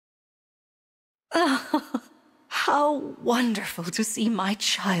How wonderful to see my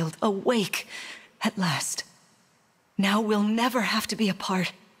child awake at last. Now we'll never have to be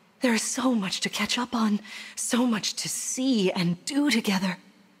apart. There is so much to catch up on, so much to see and do together.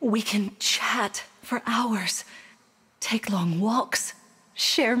 We can chat for hours, take long walks,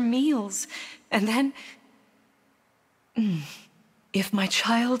 share meals, and then... If my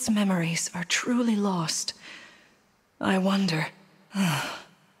child's memories are truly lost, I wonder...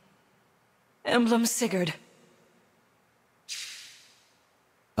 Emblem Sigurd.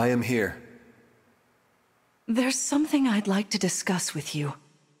 I am here. There's something I'd like to discuss with you.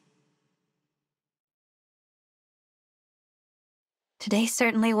 Today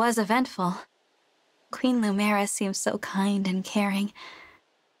certainly was eventful. Queen LUIMERA seems so kind and caring.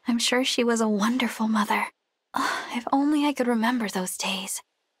 I'm sure she was a wonderful mother. If only I could remember those days.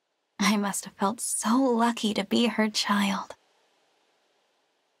 I must have felt so lucky to be her child.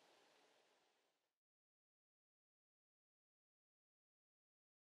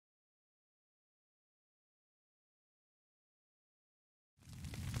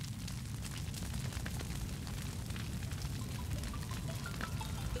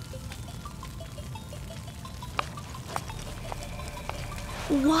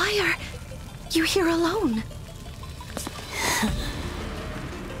 Why are you here alone?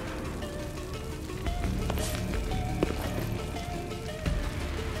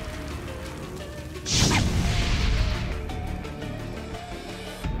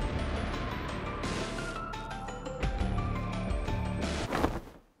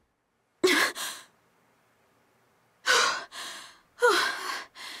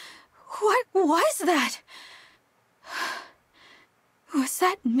 What was that? Was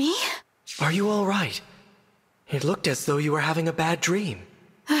that me? Are you all right? It looked as though you were having a bad dream.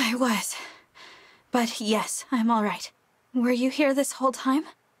 I was. But yes, I'm all right. Were you here this whole time?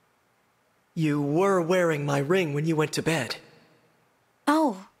 You were wearing my ring when you went to bed.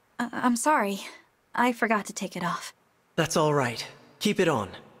 Oh, I'm sorry. I forgot to take it off. That's all right. Keep it on.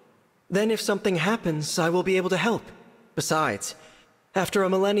 Then if something happens, I will be able to help. Besides, after a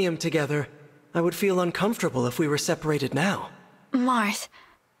millennium together, I would feel uncomfortable if we were separated now. Marth,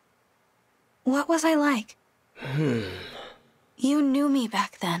 what was I like? You knew me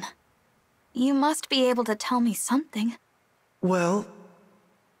back then. You must be able to tell me something. Well,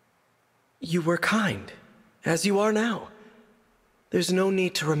 you were kind, as you are now. There's no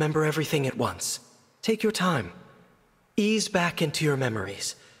need to remember everything at once. Take your time. Ease back into your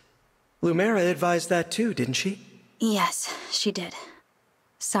memories. LUIMERA advised that too, didn't she? Yes, she did.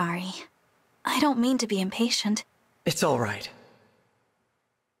 Sorry. I don't mean to be impatient. It's all right.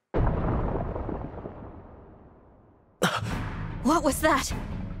 What was that?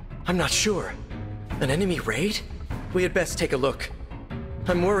 I'm not sure. An enemy raid? We had best take a look.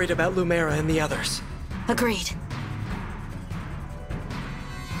 I'm worried about LUIMERA and the others. Agreed.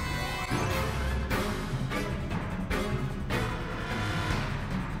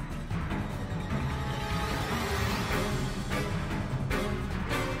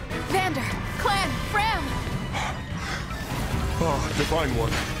 Vander, Clan, Fram! Oh, Divine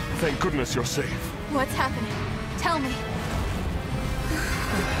One. Thank goodness you're safe. What's happening? Tell me.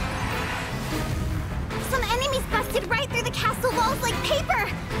 Some enemies busted right through the castle walls like paper!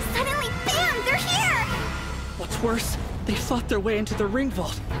 Suddenly, bam! They're here! What's worse, they fought their way into the ring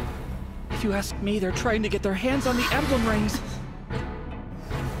vault. If you ask me, they're trying to get their hands on the emblem rings.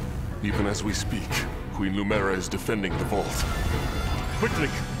 Even as we speak, Queen LUIMERA is defending the vault. Quickly,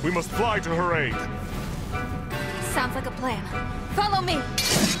 we must fly to her aid! Sounds like a plan. Follow me!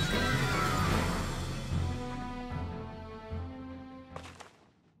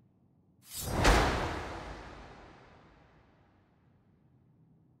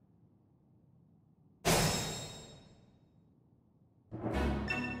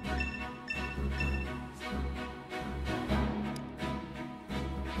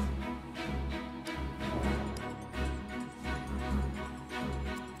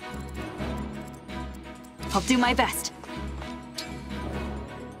 I'll do my best.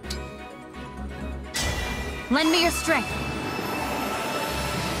 Lend me your strength.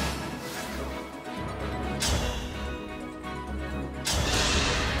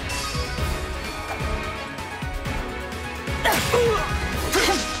 I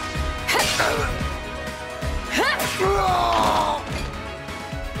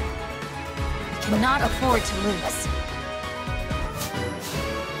cannot afford to lose.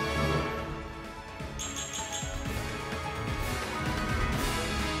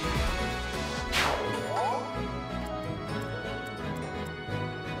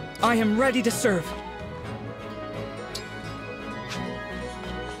 I am ready to serve.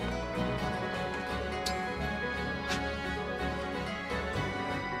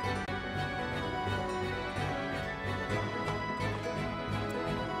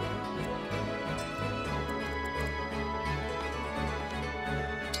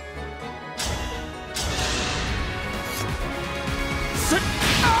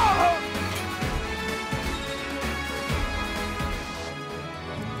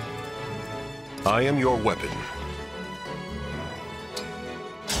 I am your weapon.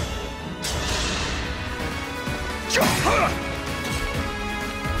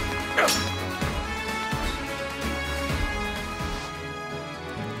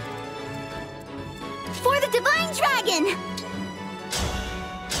 For the Divine Dragon!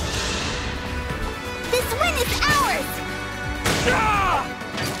 This win is ours!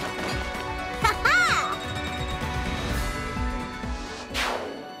 Ha-ha!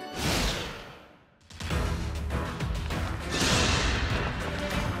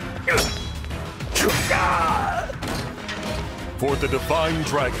 For the Divine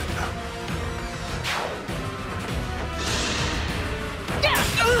Dragon.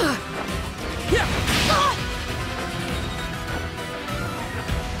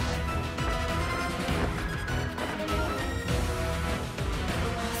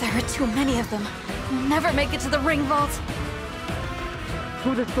 There are too many of them. We'll never make it to the ring vault.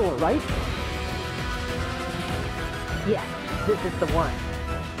 Through this door, right? Yes, this is the one.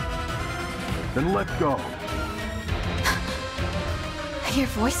 Then let's go. I hear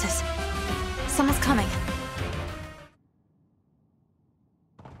voices. Someone's coming.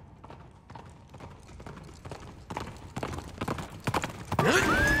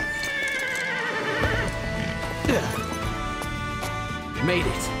 Made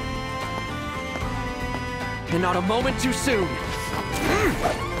it. And not a moment too soon.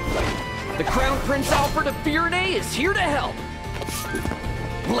 The Crown Prince Alfred of Firenze is here to help.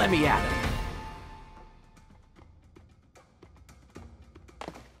 Let me at him.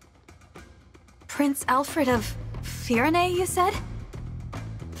 Prince Alfred of Firenze, you said?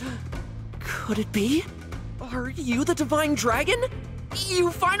 Could it be? Are you the Divine Dragon?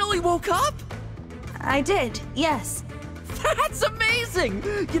 You finally woke up? I did, yes. That's amazing!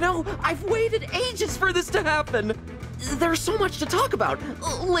 You know, I've waited ages for this to happen. There's so much to talk about.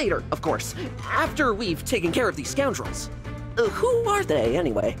 Later, of course, after we've taken care of these scoundrels. Who are they,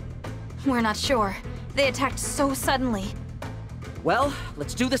 anyway? We're not sure. They attacked so suddenly. Well,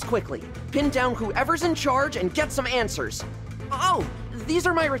 let's do this quickly. Pin down whoever's in charge and get some answers. Oh, these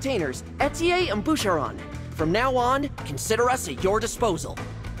are my retainers, Etier and Boucheron. From now on, consider us at your disposal.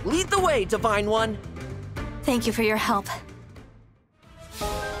 Lead the way, Divine One. Thank you for your help.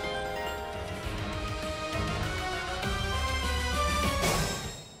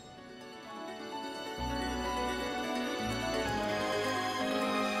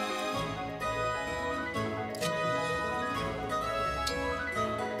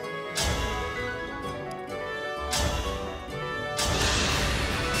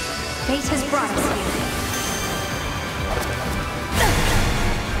 Fate has brought us here.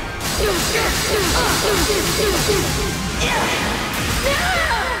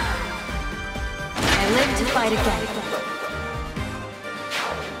 I live to fight again.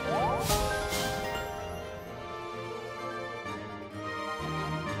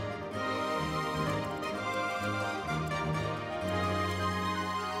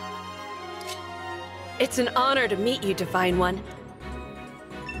 It's an honor to meet you, Divine One.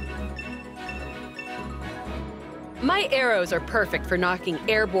 My arrows are perfect for knocking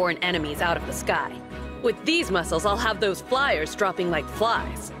airborne enemies out of the sky. With these muscles, I'll have those flyers dropping like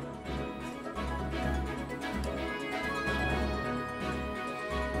flies.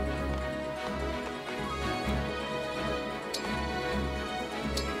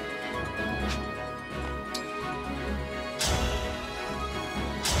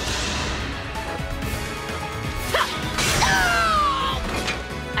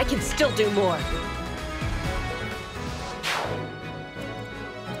 I can still do more.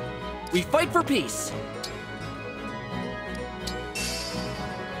 We fight for peace.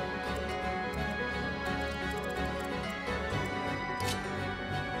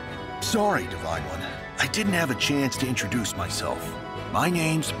 Sorry, Divine One. I didn't have a chance to introduce myself. My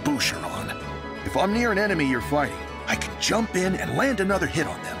name's Boucheron. If I'm near an enemy you're fighting, I can jump in and land another hit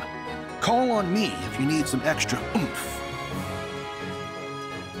on them. Call on me if you need some extra oomph.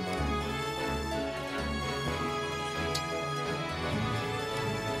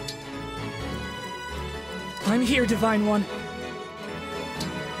 I'm here, Divine One.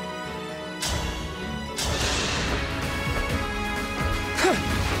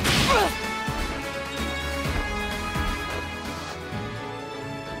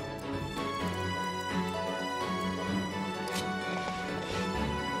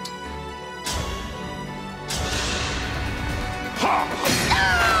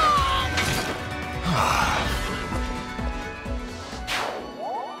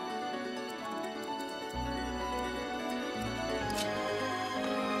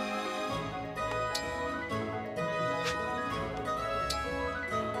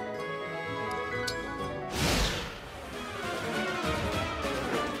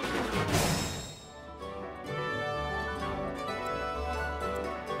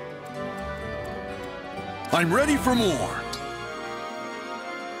 I'm ready for more.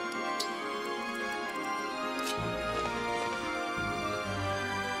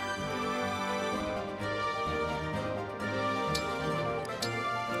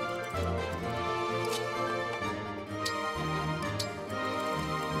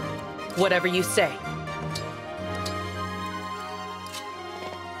 Whatever you say.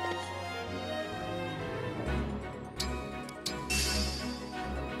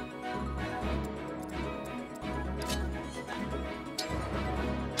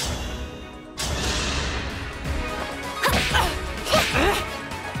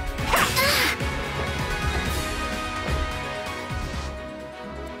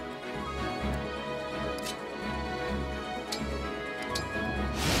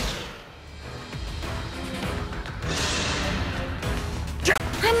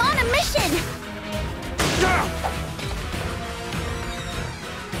 I'm on a mission!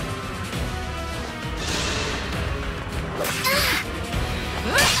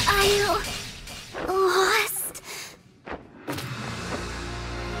 I lost.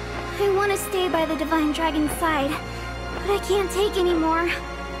 I want to stay by the Divine Dragon's side, but I can't take anymore.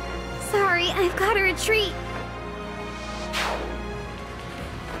 Sorry, I've got to retreat.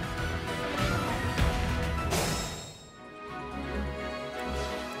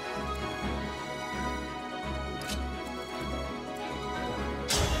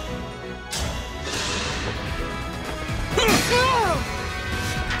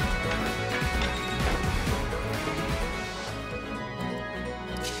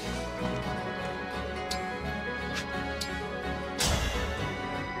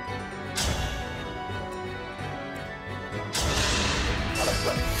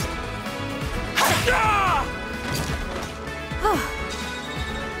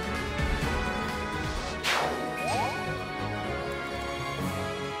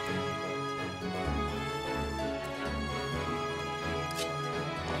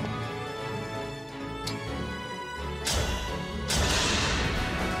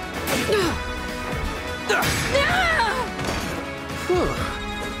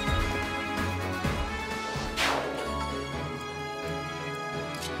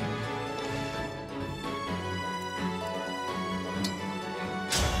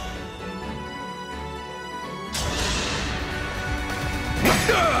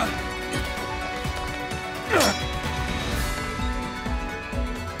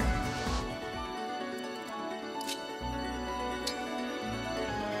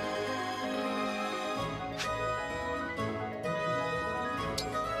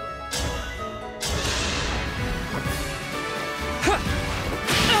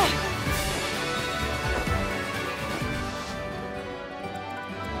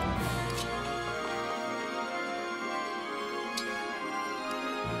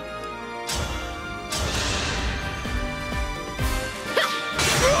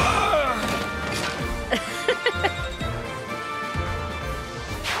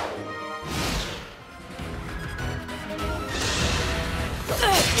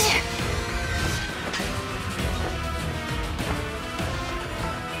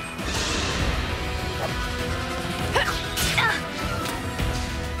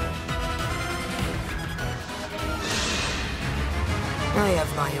 I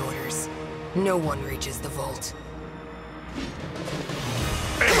have my orders. No one reaches the vault.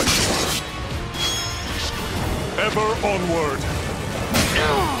 Ever onward!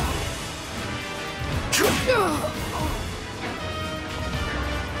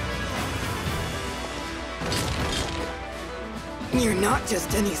 You're not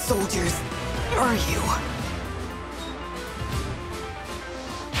just any soldiers, are you?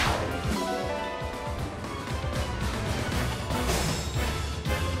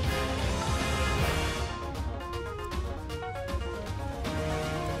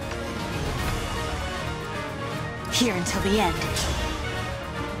 Here until the end.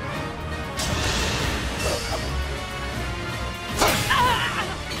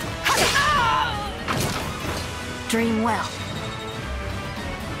 Dream well.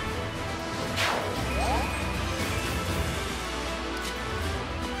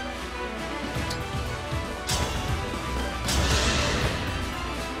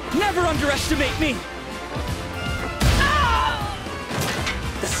 Never underestimate me!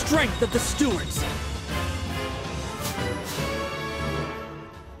 The strength of the stewards.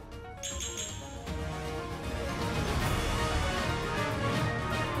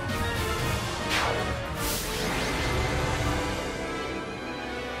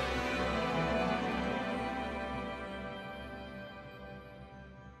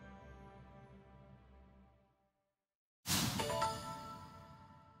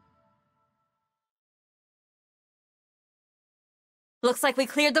 Looks like we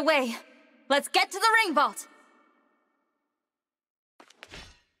cleared the way. Let's get to the ring vault!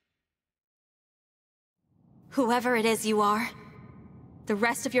 Whoever it is you are, the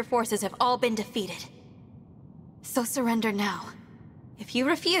rest of your forces have all been defeated. So surrender now. If you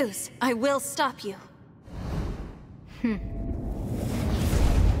refuse, I will stop you.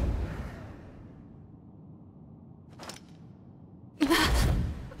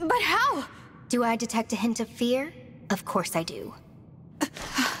 But how? Do I detect a hint of fear? Of course I do.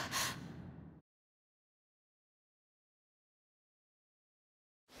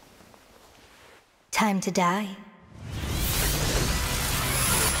 Time to die.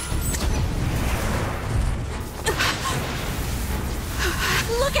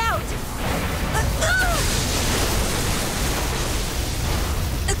 Look out!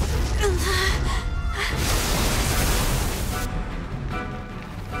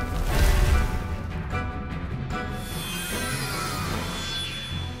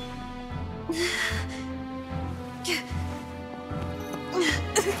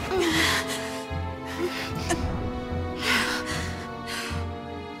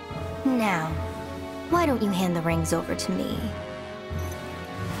 Now, why don't you hand the rings over to me?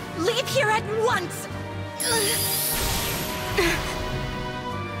 Leave here at once!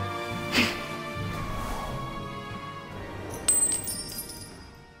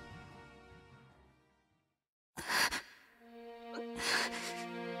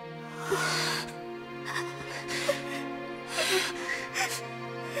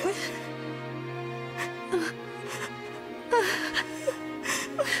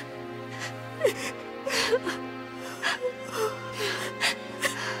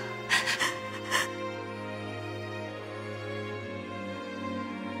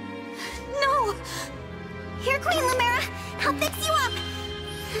 No! Here, Queen LUIMERA! I'll fix you up!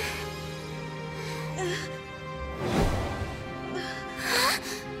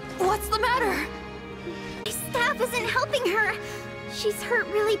 What's the matter? My staff isn't helping her. She's hurt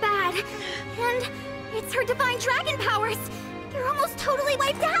really bad. And it's her divine dragon powers. They're almost totally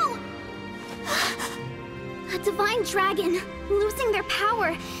wiped out. A divine dragon, losing their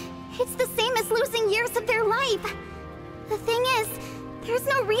power. It's the same as losing years of their life. The thing is, there's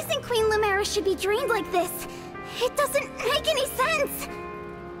no reason Queen LUIMERA should be drained like this. It doesn't make any sense.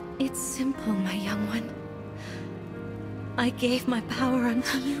 It's simple, my young one. I gave my power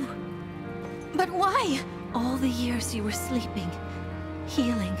unto you. But why? All the years you were sleeping,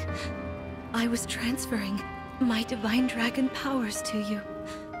 healing, I was transferring my divine dragon powers to you.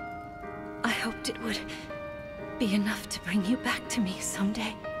 I hoped it would be enough to bring you back to me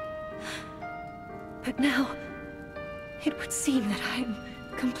someday. But now, it would seem that I'm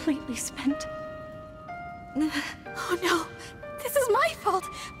completely spent. Oh no! This is my fault!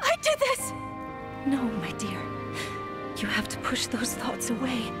 I did this! No, my dear. You have to push those thoughts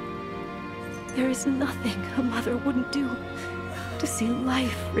away. There is nothing a mother wouldn't do to see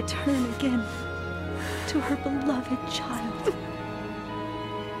life return again to her beloved child.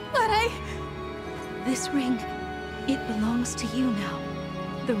 But This ring, it belongs to you now.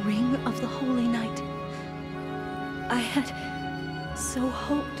 The ring of the Holy Night. I had so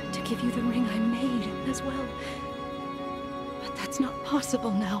hoped to give you the ring I made as well. But that's not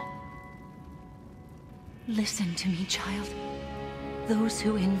possible now. Listen to me, child. Those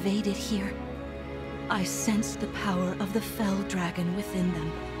who invaded here, I sensed the power of the fell dragon within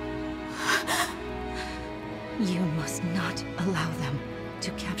them. You must not allow them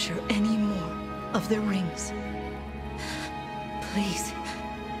to capture any more of the rings. Please,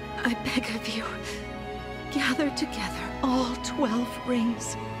 I beg of you, gather together all 12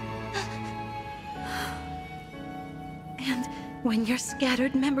 rings. And when your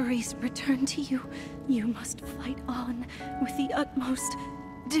scattered memories return to you, you must fight on with the utmost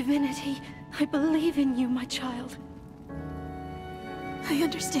divinity. I believe in you, my child. I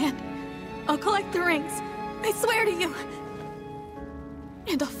understand. I'll collect the rings. I swear to you.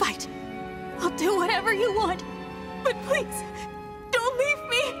 And I'll fight. I'll do whatever you want. But please, don't leave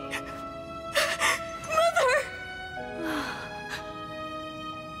me.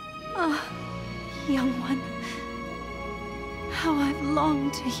 Mother! Young one. How I've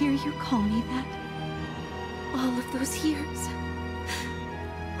longed to hear you call me that. All of those years,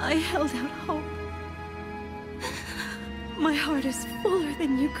 I held out hope. My heart is fuller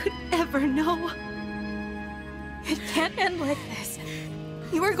than you could ever know. It can't end like this.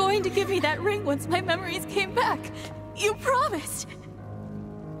 You were going to give me that ring once my memories came back. You promised.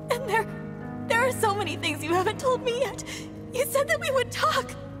 And there are so many things you haven't told me yet. You said that we would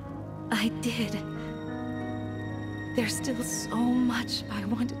talk. I did. There's still so much I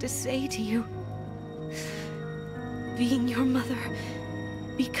wanted to say to you. being your mother,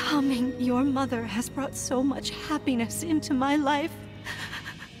 becoming your mother has brought so much happiness into my life.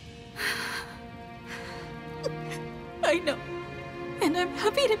 I know, and I'm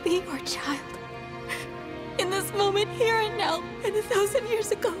happy to be your child. In this moment, here and now, and 1,000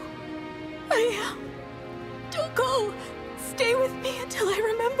 years ago, I am. Don't go. Stay with me until I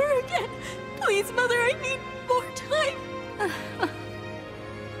remember again. Please, Mother, I need more time.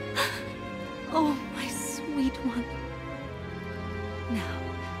 Oh, my sweet one. Now,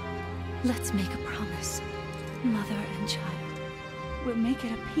 let's make a promise. Mother and child. We'll make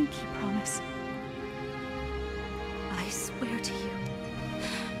it a pinky promise. I swear to you,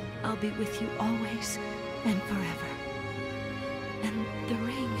 I'll be with you always and forever. And the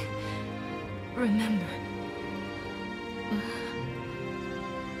ring, remember.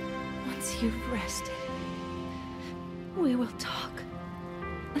 Once you've rested, we will talk.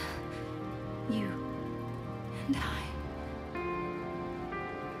 You and I.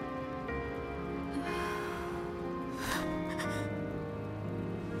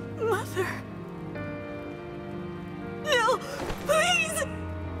 Mother. No, please!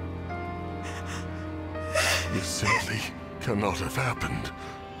 This simply cannot have happened.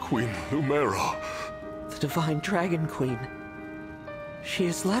 Queen LUIMERA. The Divine Dragon Queen. She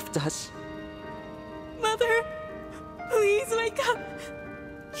has left us. Mother, please wake up.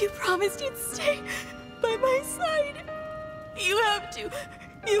 You promised you'd stay by my side. You have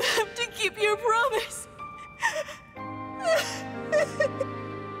to keep your promise.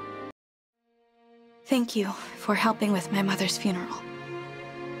 Thank you for helping with my mother's funeral.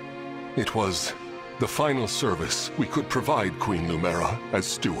 It was the final service we could provide Queen LUIMERA as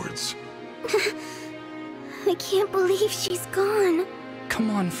stewards. I can't believe she's gone. Come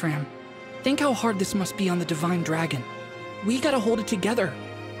on, Fram. Think how hard this must be on the Divine Dragon. We gotta hold it together.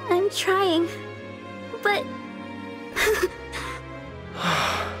 I'm trying, but...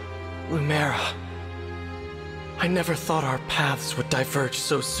 LUIMERA. I never thought our paths would diverge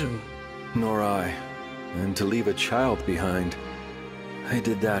so soon. Nor I. And to leave a child behind, I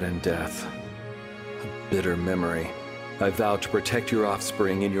did that in death. A bitter memory. I vowed to protect your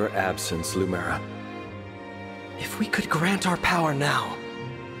offspring in your absence, LUIMERA. If we could grant our power now...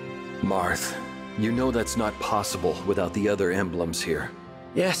 Marth, you know that's not possible without the other emblems here.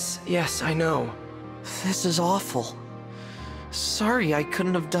 Yes, I know. This is awful. Sorry I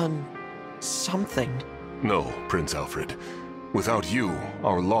couldn't have done... something. No, Prince Alfred. Without you,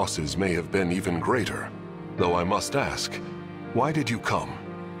 our losses may have been even greater. Though I must ask, why did you come?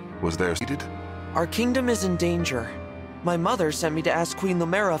 Was there needed? Our kingdom is in danger. My mother sent me to ask Queen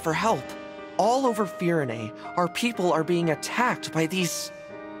LUIMERA for help. All over Firene, our people are being attacked by these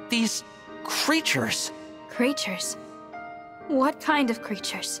creatures. Creatures? What kind of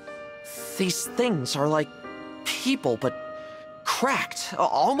creatures? These things are like people, but cracked,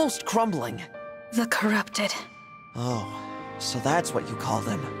 almost crumbling. The corrupted. Oh, so that's what you call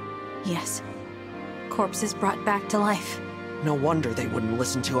them. Yes. Corpses brought back to life. No wonder they wouldn't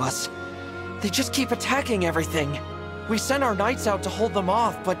listen to us. They just keep attacking everything. We sent our knights out to hold them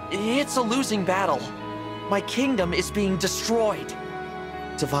off, but it's a losing battle. My kingdom is being destroyed.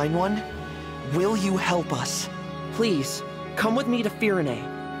 Divine One, will you help us? Please, come with me to Firene.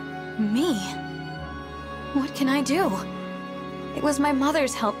 Me? What can I do? It was my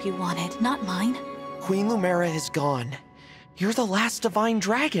mother's help you wanted, not mine. Queen LUIMERA is gone. You're the last Divine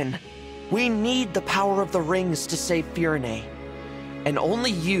Dragon. We need the power of the rings to save Firene. And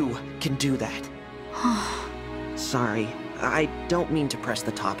only you can do that. Sorry, I don't mean to press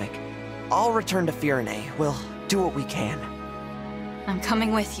the topic. I'll return to Firene. We'll do what we can. I'm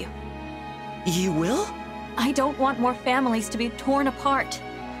coming with you. You will? I don't want more families to be torn apart.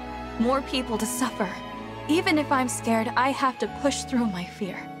 More people to suffer. Even if I'm scared, I have to push through my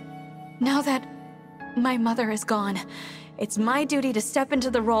fear. Now that my mother is gone, it's my duty to step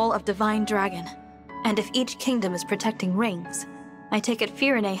into the role of Divine Dragon. And if each kingdom is protecting rings, I take it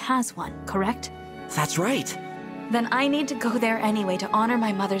Firene has one, correct? That's right. Then I need to go there anyway to honor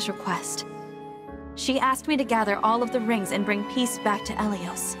my mother's request. She asked me to gather all of the rings and bring peace back to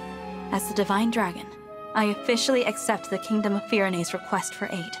Elios. As the Divine Dragon, I officially accept the Kingdom of Firene's request for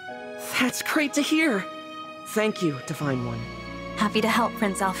aid. That's great to hear. Thank you, Divine One. Happy to help,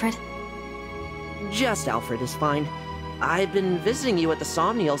 Prince Alfred. Just Alfred is fine. I've been visiting you at the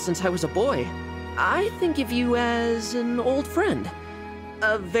Somniel since I was a boy. I think of you as an old friend.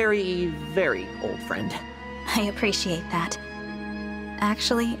 A very, very old friend. I appreciate that.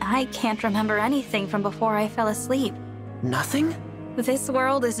 Actually, I can't remember anything from before I fell asleep. Nothing? This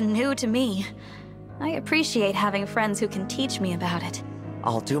world is new to me. I appreciate having friends who can teach me about it.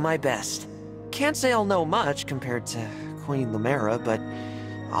 I'll do my best. can't say I'll know much compared to Queen LUIMERA, but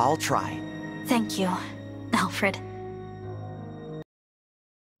I'll try. Thank you, Alfred.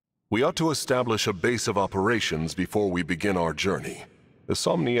 We ought to establish a base of operations before we begin our journey. The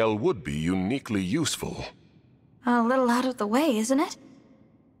Somniel would be uniquely useful. A little out of the way, isn't it?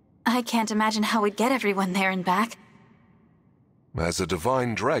 I can't imagine how we'd get everyone there and back. As a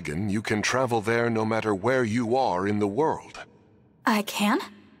divine dragon, you can travel there no matter where you are in the world. I can?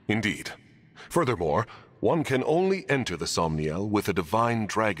 Indeed. Furthermore, one can only enter the Somniel with a divine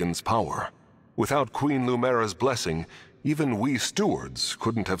dragon's power. Without Queen LUIMERA's blessing, even we stewards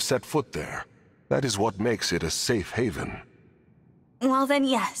couldn't have set foot there. That is what makes it a safe haven. Well then,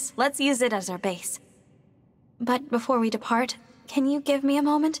 yes. Let's use it as our base. But before we depart, can you give me a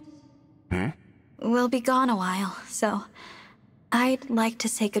moment? We'll be gone a while, so I'd like to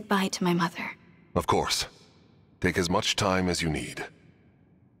say goodbye to my mother. Of course. Take as much time as you need.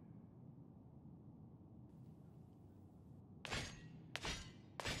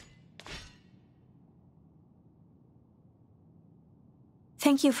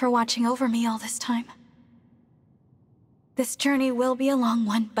 Thank you for watching over me all this time. This journey will be a long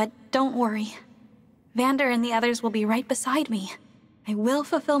one, but don't worry. Vander and the others will be right beside me. I will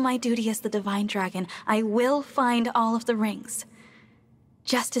fulfill my duty as the Divine Dragon. I will find all of the rings.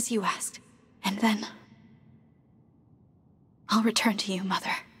 Just as you asked. And then I'll return to you,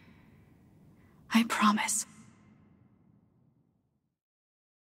 Mother. I promise.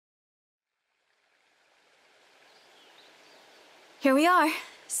 Here we are,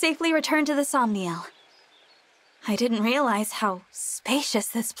 safely returned to the Somniel. I didn't realize how spacious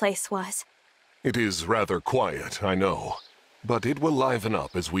this place was. It is rather quiet, I know, but it will liven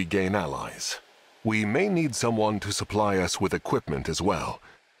up as we gain allies. We may need someone to supply us with equipment as well.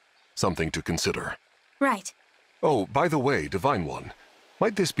 Something to consider. Right. Oh, by the way, Divine One,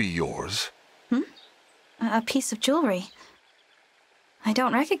 might this be yours? A piece of jewelry. I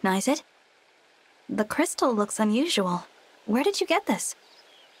don't recognize it. The crystal looks unusual. Where did you get this?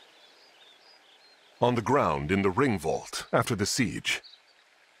 On the ground in the ring vault after the siege.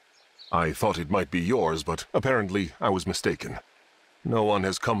 I thought it might be yours, but apparently I was mistaken. No one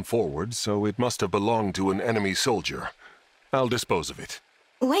has come forward, so it must have belonged to an enemy soldier. I'll dispose of it.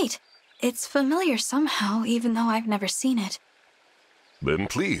 Wait, it's familiar somehow, even though I've never seen it. Then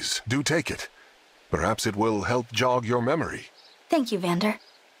please, do take it. Perhaps it will help jog your memory. Thank you, Vander.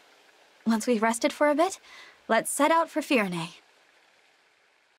 Once we've rested for a bit, let's set out for Firene.